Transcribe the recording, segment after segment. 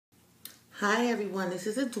Hi everyone, this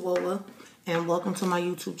is Adwoa and welcome to my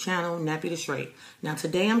YouTube channel, Nappy the Straight. Now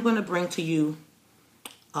today I'm going to bring to you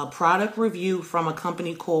a product review from a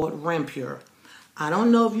company called Renpure. I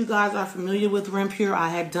don't know if you guys are familiar with Renpure. I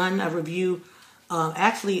had done a review,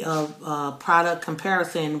 actually a product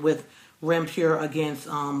comparison with Renpure against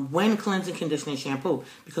When Cleansing Conditioning Shampoo,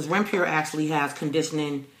 because Renpure actually has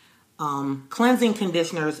cleansing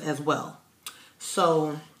conditioners as well.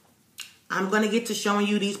 So I'm going to get to showing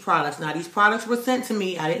you these products. Now, these products were sent to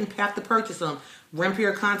me. I didn't have to purchase them.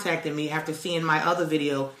 Renpure contacted me after seeing my other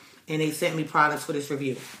video, and they sent me products for this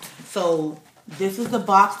review. So, this is the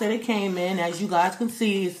box that it came in. As you guys can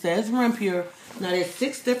see, it says Renpure. Now, there's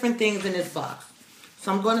 6 different things in this box.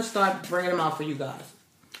 So, I'm going to start bringing them out for you guys.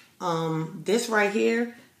 This right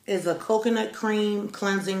here is a coconut cream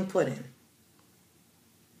cleansing pudding.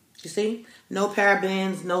 You see? No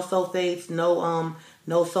parabens, no sulfates,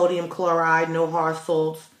 no sodium chloride, no hard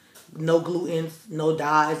salts, no glutens, no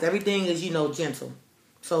dyes. Everything is, gentle.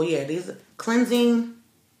 So, yeah, these are cleansing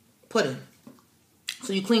pudding.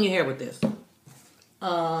 So, you clean your hair with this.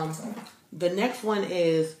 The next one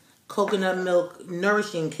is coconut milk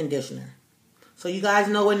nourishing conditioner. So, you guys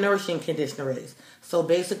know what nourishing conditioner is. So,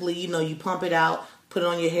 basically, you pump it out, put it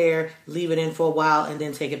on your hair, leave it in for a while, and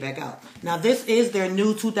then take it back out. Now, this is their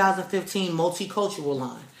new 2015 Multicultural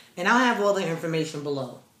line. And I'll have all the information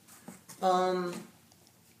below. The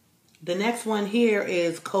next one here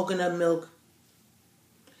is coconut milk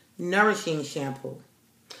nourishing shampoo.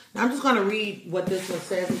 Now, I'm just going to read what this one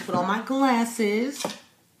says and put on my glasses.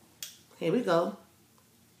 Here we go.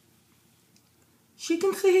 She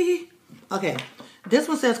can see. Okay. This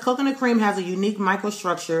one says coconut cream has a unique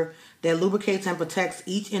microstructure that lubricates and protects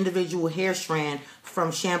each individual hair strand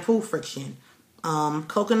from shampoo friction.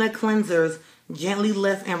 Coconut cleansers gently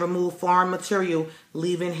lift and remove foreign material,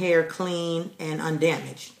 leaving hair clean and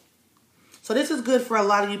undamaged. So this is good for a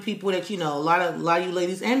lot of you people that, a lot of you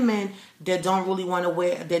ladies and men that don't really want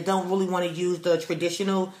to use the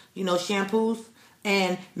traditional, shampoos.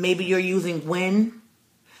 And maybe you're using When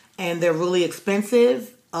and they're really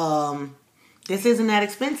expensive. This isn't that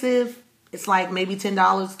expensive. It's like maybe $10,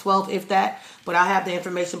 $12 if that. But I'll have the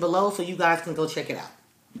information below so you guys can go check it out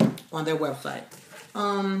on their website.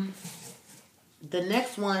 The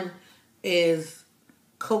next one is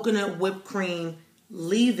coconut whipped cream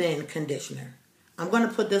leave-in conditioner. I'm going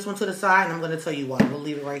to put this one to the side and I'm going to tell you why. We'll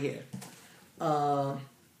leave it right here.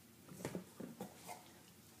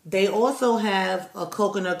 They also have a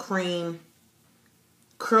coconut cream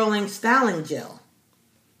curling styling gel.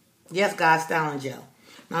 Yes, guys, styling gel.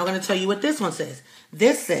 Now I'm going to tell you what this one says.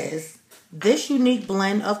 This says, this unique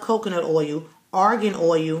blend of coconut oil, argan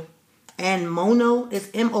oil, and mono, it's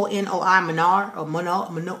M-O-N-O-I,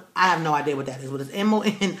 mono, I have no idea what that is, but it's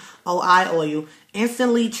M-O-N-O-I oil,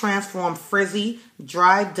 instantly transform frizzy,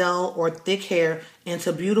 dry, dull, or thick hair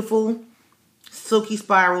into beautiful, silky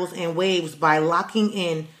spirals and waves by locking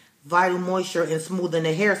in vital moisture and smoothing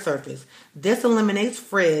the hair surface. This eliminates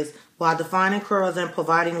frizz while defining curls and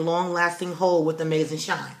providing long-lasting hold with amazing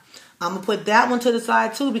shine. I'm going to put that one to the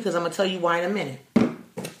side too because I'm going to tell you why in a minute.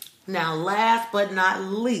 Now, last but not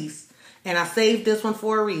least, and I saved this one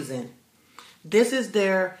for a reason. This is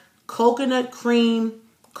their coconut cream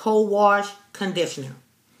co-wash conditioner.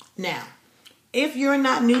 Now, if you're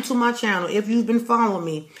not new to my channel, if you've been following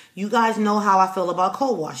me, you guys know how I feel about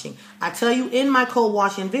co-washing. I tell you in my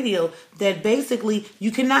co-washing video that basically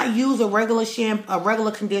you cannot use a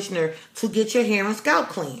regular conditioner to get your hair and scalp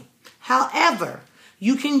clean. However,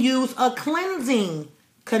 you can use a cleansing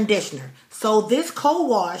conditioner. So this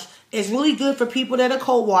co-wash is really good for people that are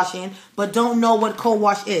co-washing but don't know what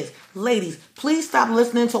co-wash is. Ladies, please stop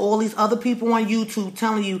listening to all these other people on YouTube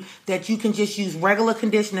telling you that you can just use regular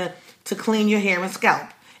conditioner to clean your hair and scalp.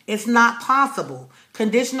 It's not possible.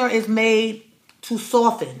 Conditioner is made to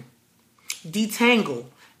soften, detangle,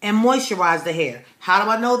 and moisturize the hair. How do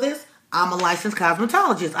I know this? I'm a licensed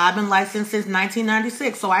cosmetologist. I've been licensed since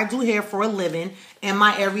 1996, so I do hair for a living in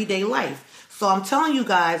my everyday life. So I'm telling you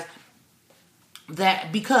guys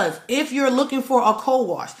that because if you're looking for a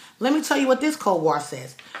co-wash, let me tell you what this co-wash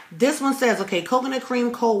says. This one says, okay, coconut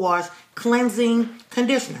cream co-wash cleansing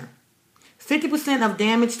conditioner. 50% of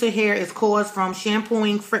damage to hair is caused from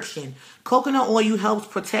shampooing friction. Coconut oil helps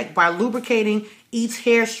protect by lubricating each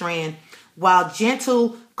hair strand, while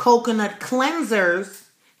gentle coconut cleansers,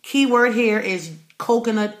 keyword here is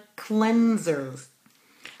coconut cleansers,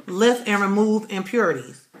 lift and remove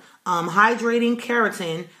impurities. Hydrating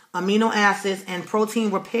keratin, amino acids, and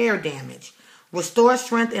protein repair damage. Restore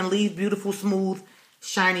strength and leave beautiful, smooth,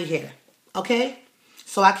 shiny hair. Okay?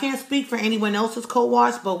 So I can't speak for anyone else's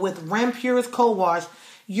co-wash, but with Renpure's co-wash,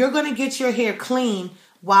 you're going to get your hair clean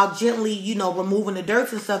while gently, you know, removing the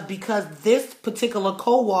dirt and stuff, because this particular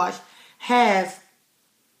co-wash has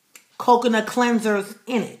coconut cleansers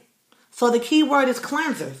in it. So the key word is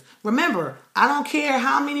cleansers. Remember, I don't care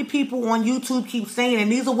how many people on YouTube keep saying,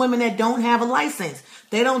 and these are women that don't have a license.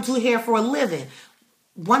 They don't do hair for a living.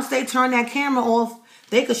 Once they turn that camera off,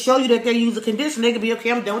 they could show you that they use a conditioner. They could be,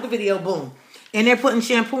 okay, I'm done with the video, boom. And they're putting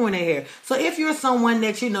shampoo in their hair. So if you're someone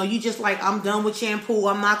that, you know, you just like, I'm done with shampoo,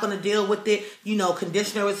 I'm not going to deal with it, you know,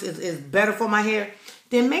 conditioner is better for my hair,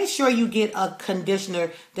 then make sure you get a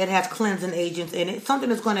conditioner that has cleansing agents in it. Something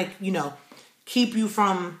that's going to, you know, keep you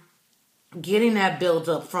from getting that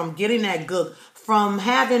buildup, from getting that gook, from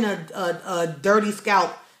having a dirty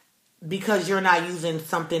scalp because you're not using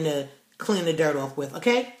something to clean the dirt off with,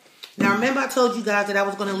 okay? Now, remember I told you guys that I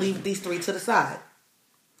was going to leave these 3 to the side.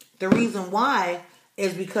 The reason why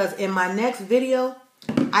is because in my next video,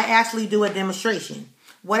 I actually do a demonstration.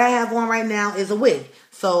 What I have on right now is a wig.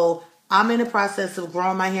 So I'm in the process of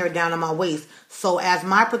growing my hair down to my waist. So as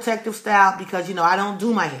my protective style, because, you know, I don't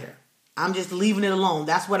do my hair. I'm just leaving it alone.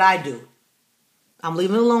 That's what I do. I'm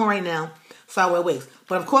leaving it alone right now. So I wear wigs.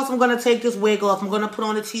 But of course, I'm going to take this wig off. I'm going to put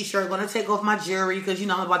on a t-shirt. I'm going to take off my jewelry because, you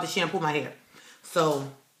know, I'm about to shampoo my hair.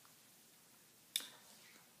 So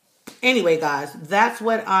anyway, guys, that's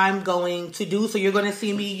what I'm going to do. So you're going to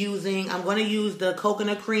see me I'm going to use the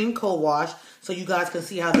coconut cream co-wash so you guys can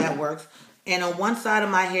see how that works. And on one side of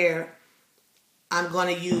my hair, I'm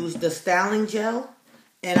going to use the styling gel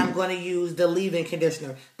and I'm going to use the leave-in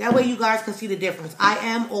conditioner. That way you guys can see the difference. I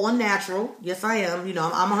am all natural. Yes, I am. You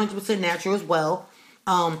know, I'm 100% natural as well.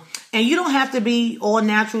 And you don't have to be all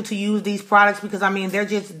natural to use these products because, I mean,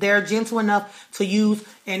 they're gentle enough to use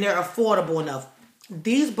and they're affordable enough.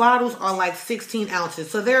 These bottles are like 16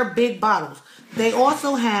 ounces, so they're big bottles. They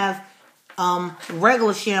also have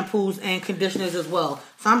regular shampoos and conditioners as well.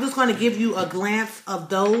 So I'm just going to give you a glance of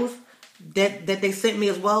those that they sent me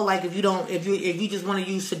as well. Like if you just want to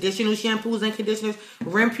use traditional shampoos and conditioners,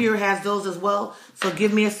 Renpure has those as well. So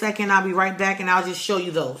give me a second, I'll be right back and I'll just show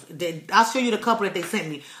you those. I'll show you the couple that they sent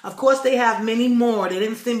me. Of course, they have many more. They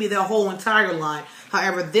didn't send me their whole entire line.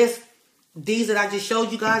 However, these that I just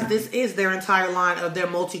showed you guys, this is their entire line of their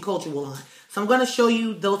Multicultural line. So I'm going to show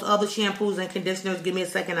you those other shampoos and conditioners. Give me a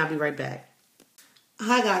second, I'll be right back.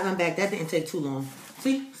 Hi guys, I'm back. That didn't take too long.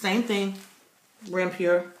 See, same thing.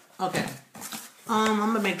 Renpure. Okay. I'm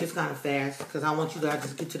going to make this kind of fast because I want you guys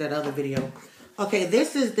to get to that other video. Okay,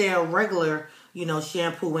 this is their regular, you know,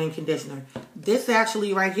 shampoo and conditioner. This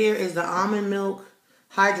actually right here is the almond milk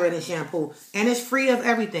hydrating shampoo. And it's free of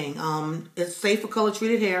everything. It's safe for color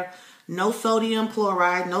treated hair. No sodium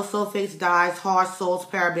chloride, no sulfates, dyes, harsh salts,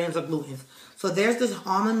 parabens, or glutens. So there's this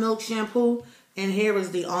almond milk shampoo. And here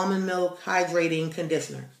is the almond milk hydrating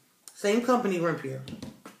conditioner. Same company, Renpure.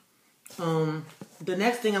 The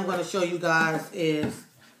next thing I'm going to show you guys is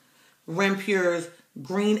Renpure's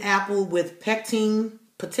green apple with pectin,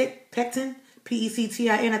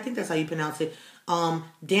 P-E-C-T-I-N, I think that's how you pronounce it,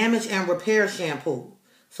 damage and repair shampoo.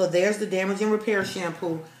 So there's the damage and repair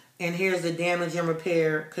shampoo, and here's the damage and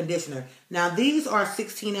repair conditioner. Now these are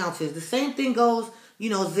 16 ounces. The same thing goes,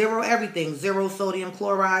 you know, zero everything. Zero sodium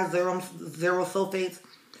chloride, zero sulfates,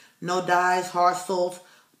 no dyes, harsh salts,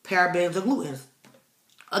 parabens, or glutens.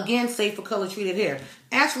 Again, safe for color treated hair.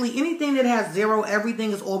 Actually, anything that has zero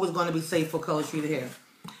everything is always going to be safe for color treated hair.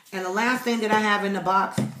 And the last thing that I have in the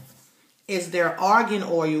box is their argan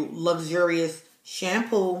oil luxurious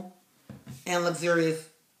shampoo and luxurious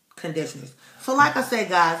conditioners. So like I said,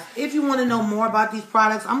 guys, if you want to know more about these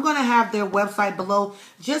products, I'm going to have their website below.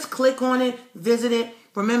 Just click on it, visit it.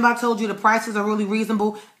 Remember, I told you the prices are really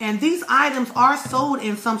reasonable. And these items are sold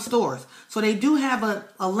in some stores. So they do have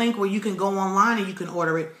a link where you can go online and you can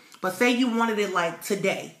order it. But say you wanted it like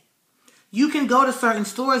today. You can go to certain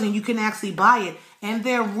stores and you can actually buy it. And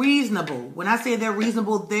they're reasonable. When I say they're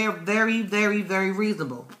reasonable, they're very, very, very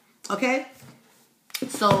reasonable. Okay?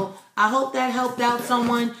 So I hope that helped out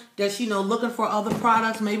someone that's, you know, looking for other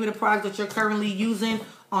products. Maybe the products that you're currently using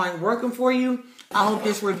aren't working for you. I hope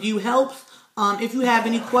this review helps. If you have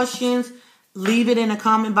any questions, leave it in the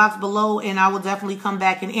comment box below and I will definitely come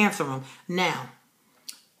back and answer them. Now,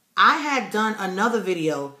 I had done another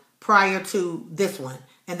video prior to this one.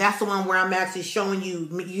 And that's the one where I'm actually showing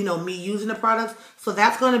you, you know, me using the products. So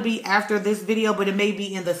that's going to be after this video, but it may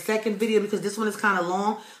be in the second video because this one is kind of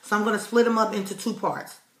long. So I'm going to split them up into 2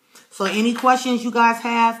 parts. So any questions you guys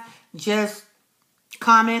have, just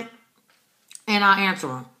comment and I'll answer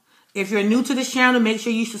them. If you're new to this channel, make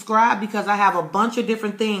sure you subscribe because I have a bunch of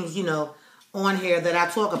different things, you know, on here that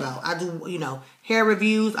I talk about. I do, hair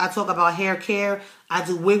reviews. I talk about hair care. I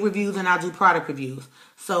do wig reviews and I do product reviews.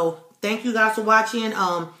 So thank you guys for watching.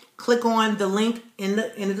 Click on the link in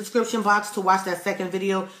the description box to watch that second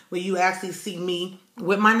video where you actually see me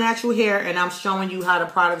with my natural hair and I'm showing you how the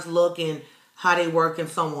products look and how they work and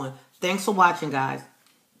so on. Thanks for watching, guys.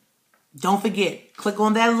 Don't forget, click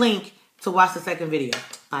on that link to watch the second video.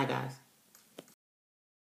 Bye, guys.